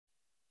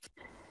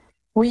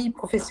Oui,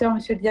 professeur,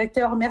 monsieur le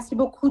directeur, merci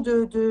beaucoup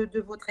de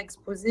votre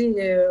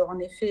exposé, en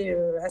effet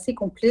assez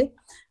complet.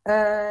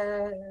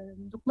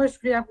 Donc moi, je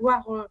voulais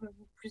avoir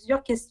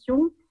plusieurs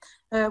questions.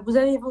 Vous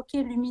avez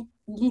évoqué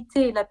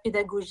l'humilité et la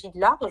pédagogie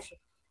large.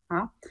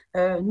 Hein.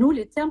 Nous,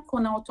 les termes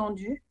qu'on a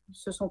entendus,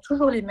 ce sont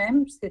toujours les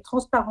mêmes, c'est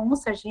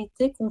transparence,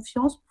 agilité,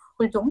 confiance,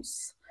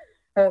 prudence,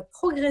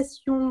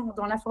 progression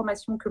dans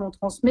l'information que l'on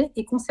transmet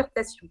et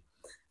concertation.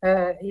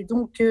 Et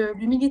donc,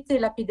 l'humilité et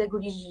la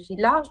pédagogie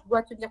large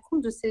doivent tenir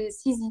compte de ces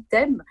 6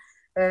 items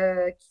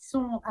qui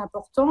sont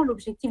importants.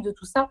 L'objectif de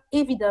tout ça,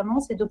 évidemment,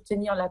 c'est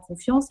d'obtenir la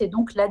confiance et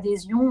donc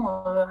l'adhésion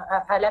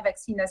à la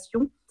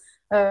vaccination.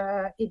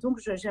 Et donc,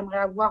 j'aimerais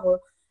avoir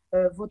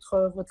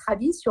votre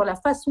avis sur la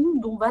façon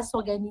dont va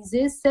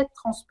s'organiser cette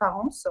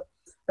transparence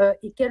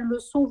et quelles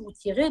leçons vous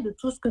tirez de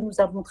tout ce que nous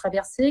avons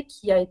traversé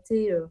qui a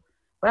été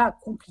voilà,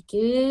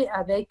 compliqué,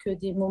 avec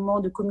des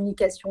moments de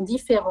communication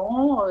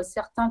différents,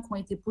 certains qui ont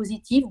été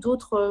positifs,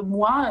 d'autres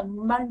moins,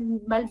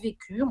 mal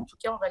vécus, en tout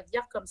cas on va le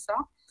dire comme ça.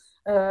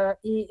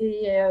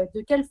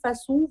 De quelle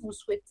façon vous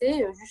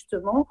souhaitez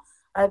justement,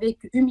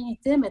 avec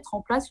humilité, mettre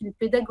en place une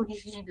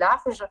pédagogie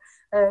large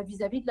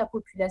vis-à-vis de la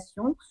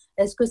population?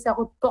 Est-ce que ça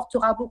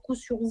reportera beaucoup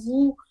sur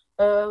vous,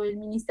 le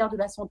ministère de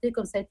la Santé,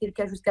 comme ça a été le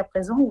cas jusqu'à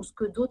présent, ou ce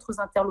que d'autres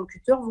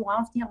interlocuteurs vont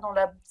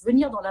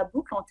venir dans la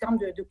boucle en termes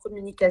de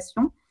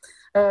communication?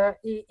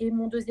 Et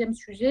mon deuxième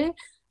sujet,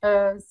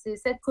 c'est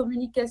cette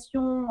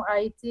communication a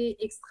été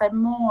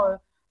extrêmement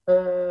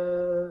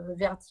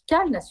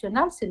verticale,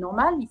 nationale, c'est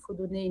normal, il faut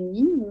donner une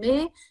ligne,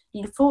 mais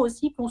il faut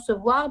aussi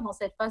concevoir dans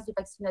cette phase de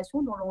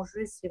vaccination, dont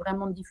l'enjeu c'est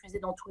vraiment de diffuser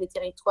dans tous les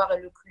territoires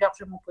et le plus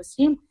largement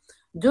possible,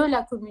 de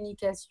la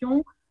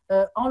communication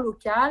en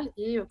local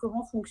et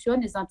comment fonctionnent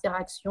les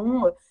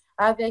interactions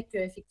avec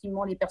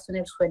effectivement les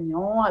personnels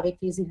soignants, avec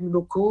les élus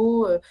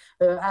locaux,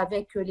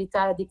 avec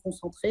l'État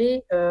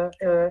déconcentré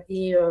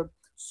et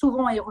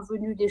souvent est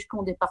revenu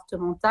l'échelon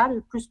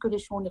départemental plus que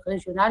l'échelon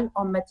régional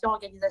en matière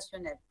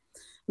organisationnelle.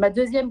 Ma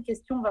deuxième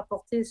question va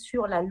porter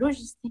sur la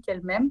logistique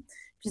elle-même,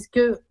 puisque,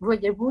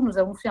 voyez-vous, nous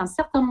avons fait un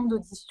certain nombre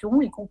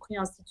d'auditions, y compris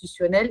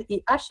institutionnelles,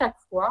 et à chaque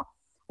fois,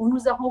 on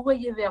nous a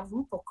renvoyé vers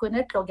vous pour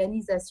connaître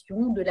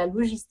l'organisation de la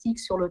logistique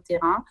sur le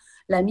terrain,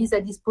 la mise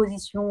à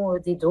disposition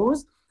des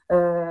doses,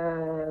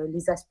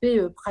 les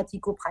aspects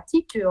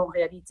pratico-pratiques en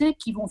réalité,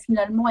 qui vont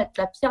finalement être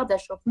la pierre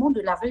d'achoppement de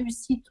la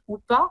réussite ou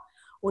pas,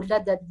 au-delà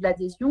de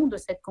l'adhésion de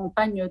cette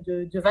campagne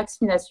de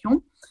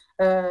vaccination.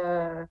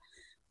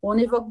 On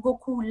évoque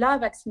beaucoup la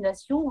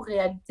vaccination. En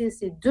réalité,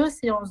 c'est 2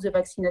 séances de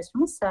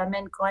vaccination. Ça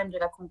amène quand même de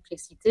la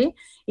complexité.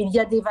 Il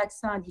y a des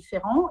vaccins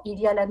différents. Il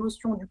y a la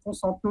notion du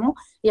consentement.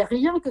 Et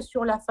rien que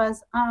sur la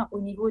phase 1, au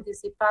niveau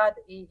des EHPAD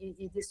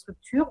et des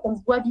structures, on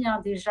voit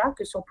bien déjà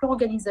que sur le plan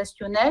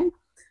organisationnel,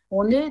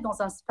 on est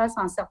face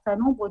à un certain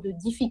nombre de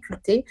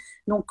difficultés.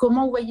 Donc,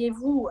 comment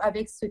voyez-vous,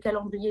 avec ce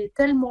calendrier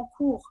tellement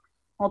court,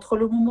 entre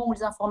le moment où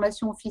les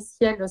informations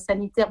officielles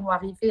sanitaires vont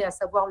arriver, à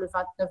savoir le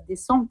 29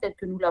 décembre, tel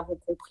que nous l'avons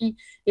compris,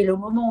 et le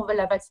moment où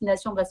la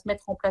vaccination va se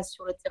mettre en place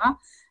sur le terrain,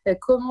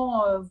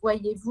 comment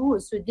voyez-vous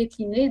se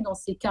décliner dans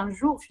ces 15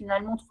 jours,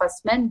 finalement 3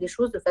 semaines, des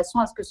choses de façon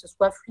à ce que ce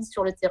soit fluide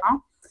sur le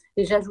terrain?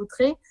 Et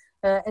j'ajouterai,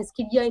 est-ce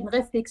qu'il y a une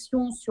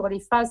réflexion sur les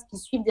phases qui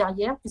suivent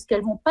derrière,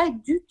 puisqu'elles ne vont pas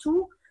être du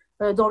tout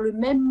dans le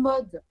même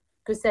mode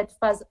que cette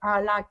phase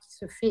 1-là qui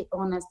se fait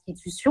en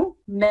institution,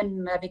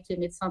 même avec les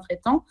médecins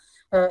traitants.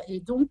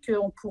 Et donc,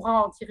 on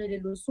pourra en tirer les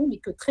leçons, mais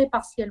que très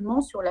partiellement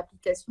sur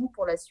l'application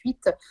pour la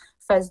suite,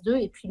 phase 2,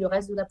 et puis le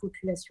reste de la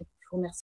population. Je vous remercie.